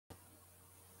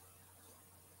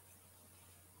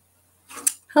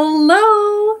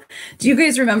Hello. Do you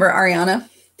guys remember Ariana?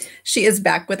 She is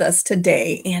back with us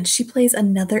today, and she plays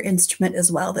another instrument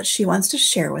as well that she wants to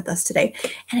share with us today.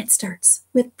 And it starts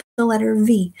with the letter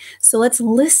V. So let's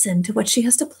listen to what she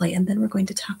has to play, and then we're going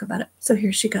to talk about it. So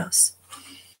here she goes.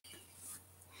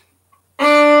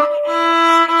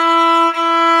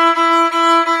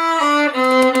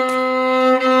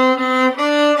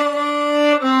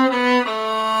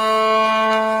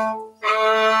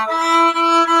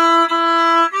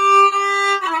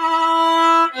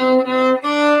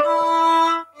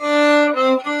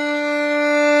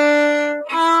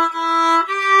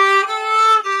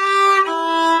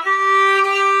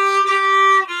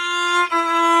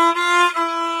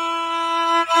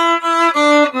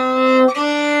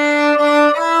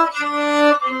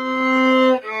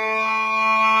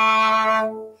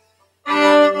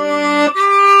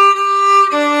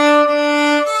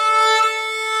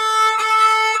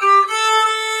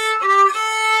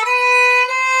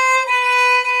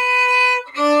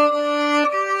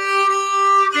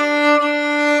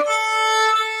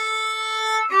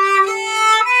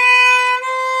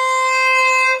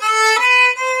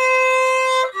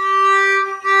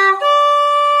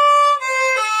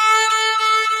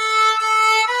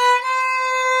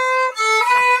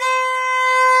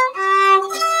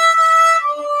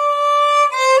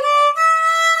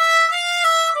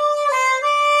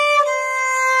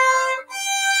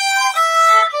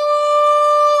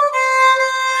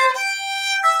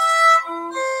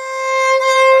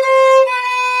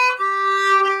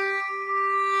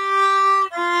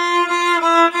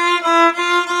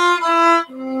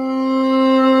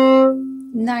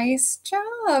 Nice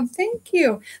job. Thank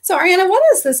you. So, Ariana, what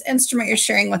is this instrument you're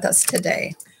sharing with us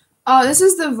today? This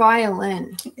is the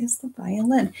violin. It is the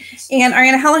violin. And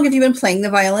Ariana, how long have you been playing the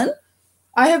violin?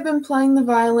 I have been playing the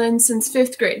violin since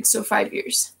 5th grade, so 5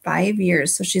 years. 5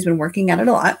 years. So she's been working at it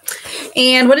a lot.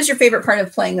 And what is your favorite part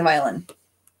of playing the violin?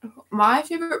 My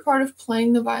favorite part of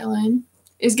playing the violin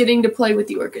is getting to play with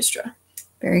the orchestra.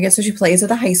 Very good. So she plays at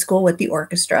the high school with the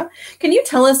orchestra. Can you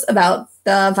tell us about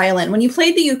the violin? When you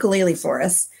played the ukulele for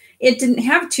us, it didn't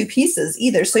have 2 pieces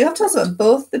either. So you have to tell us about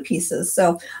both the pieces.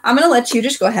 So I'm going to let you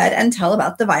just go ahead and tell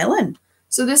about the violin.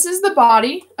 So this is the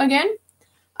body again.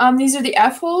 These are the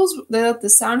F holes. They let the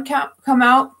sound come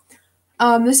out.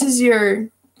 This is your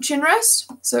chin rest.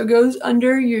 So it goes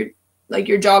under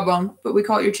your jawbone, but we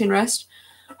call it your chin rest.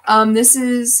 This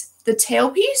is the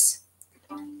tailpiece.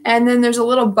 And then there's a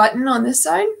little button on this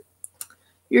side.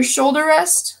 Your shoulder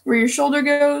rest, where your shoulder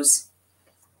goes.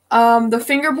 The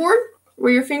fingerboard,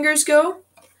 where your fingers go.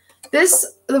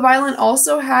 The violin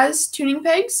also has tuning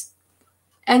pegs.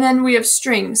 And then we have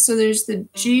strings. So there's the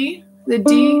G, the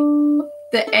D,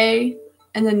 the A,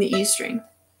 and then the E string.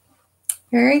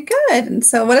 Very good. And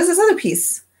so what is this other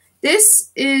piece?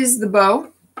 This is the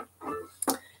bow.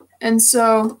 And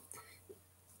so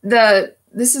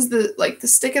this is the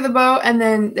stick of the bow, and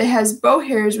then it has bow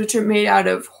hairs, which are made out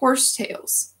of horsehair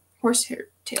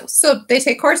tails. So they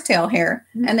take horsetail hair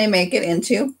and they make it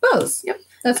into bows. Yep.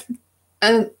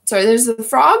 There's the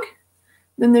frog,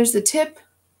 then there's the tip,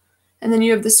 and then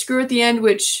you have the screw at the end,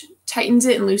 which tightens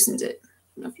it and loosens it. I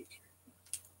don't know if you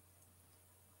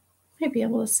can. Might be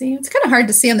able to see. It's kind of hard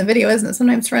to see on the video, isn't it?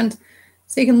 Sometimes, friend.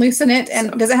 So you can loosen it.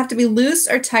 And does it have to be loose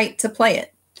or tight to play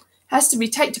it? Has to be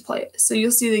tight to play it. So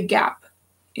you'll see the gap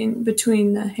in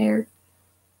between the hair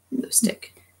and the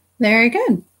stick. Very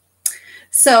good.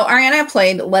 So Ariana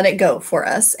played Let It Go for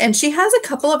us, and she has a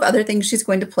couple of other things she's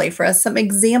going to play for us, some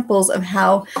examples of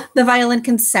how the violin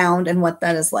can sound and what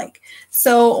that is like.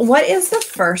 So what is the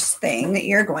first thing that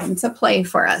you're going to play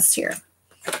for us here?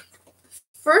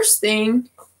 First thing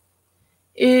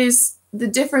is the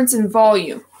difference in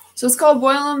volume. So it's called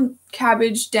violin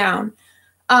cabbage down,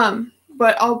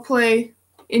 but I'll play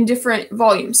in different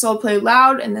volumes. So I'll play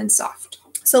loud and then soft.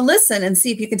 So listen and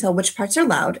see if you can tell which parts are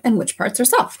loud and which parts are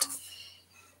soft.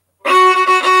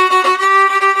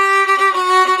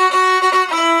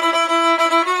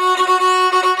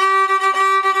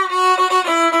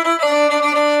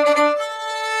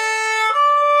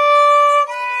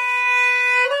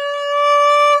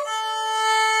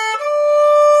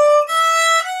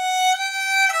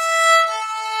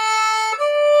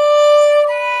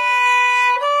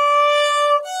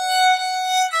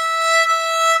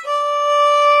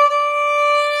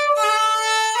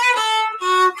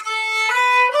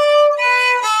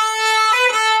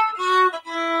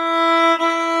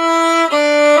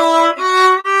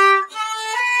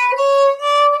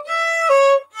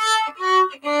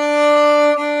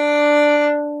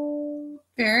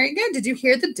 did you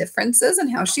hear the differences in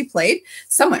how she played?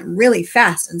 Some went really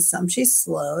fast and some she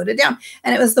slowed it down.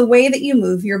 And it was the way that you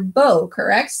move your bow,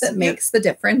 correct? That makes the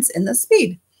difference in the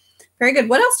speed. Very good.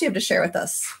 What else do you have to share with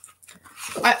us?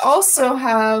 I also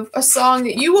have a song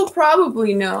that you will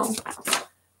probably know,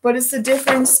 but it's the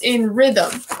difference in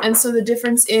rhythm. And so the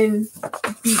difference in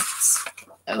beats,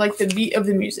 like the beat of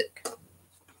the music.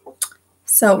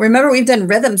 So remember, we've done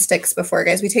rhythm sticks before,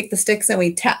 guys. We take the sticks and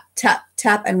we tap, tap,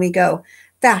 tap, and we go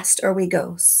fast or we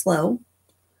go slow.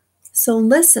 So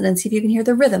listen and see if you can hear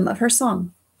the rhythm of her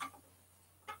song.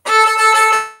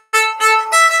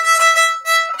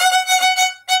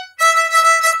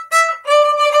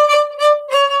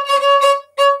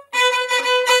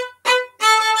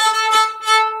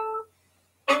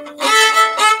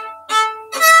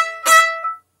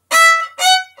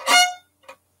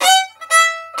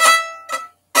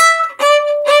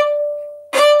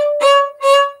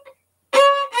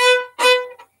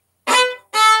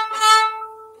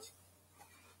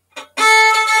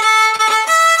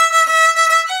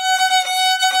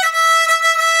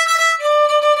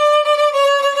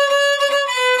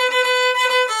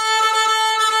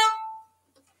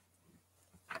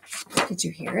 Did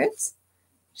you hear it?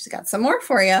 She's got some more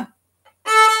for you.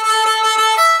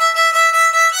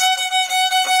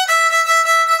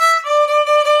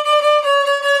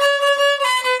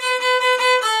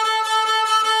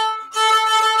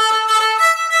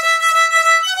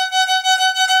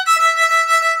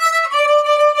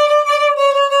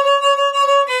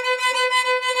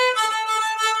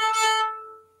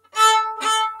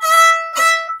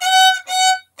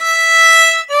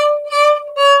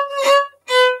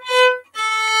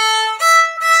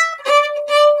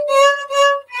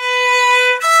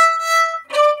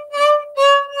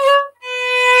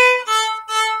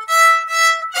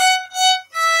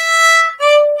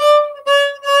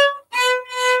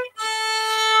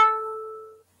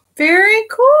 Very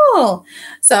cool.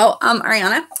 So,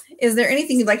 Ariana, is there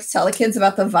anything you'd like to tell the kids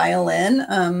about the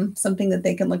violin? Something that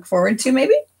they can look forward to,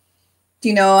 maybe? Do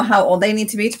you know how old they need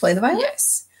to be to play the violin?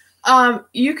 Yes.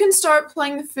 You can start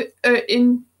playing the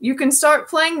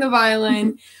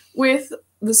violin with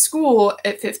the school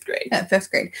at 5th grade. At 5th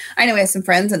grade. I know I have some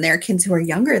friends and there are kids who are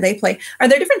younger. They play. Are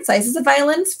there different sizes of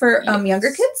violins for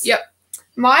younger kids? Yep.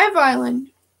 My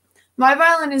violin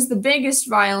is the biggest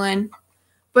violin,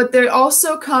 but they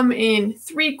also come in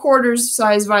 3/4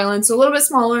 size violin, so a little bit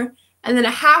smaller, and then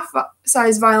a half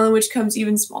size violin, which comes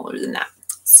even smaller than that.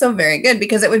 So very good,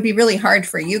 because it would be really hard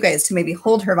for you guys to maybe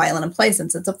hold her violin and play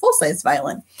since it's a full-size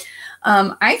violin.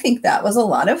 I think that was a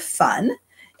lot of fun,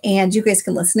 and you guys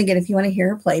can listen again if you want to hear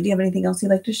her play. Do you have anything else you'd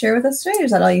like to share with us today, or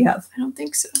is that all you have? I don't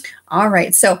think so. All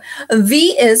right, so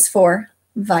V is for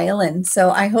violin.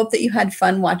 So I hope that you had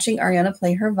fun watching Ariana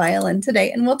play her violin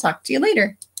today, and we'll talk to you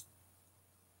later.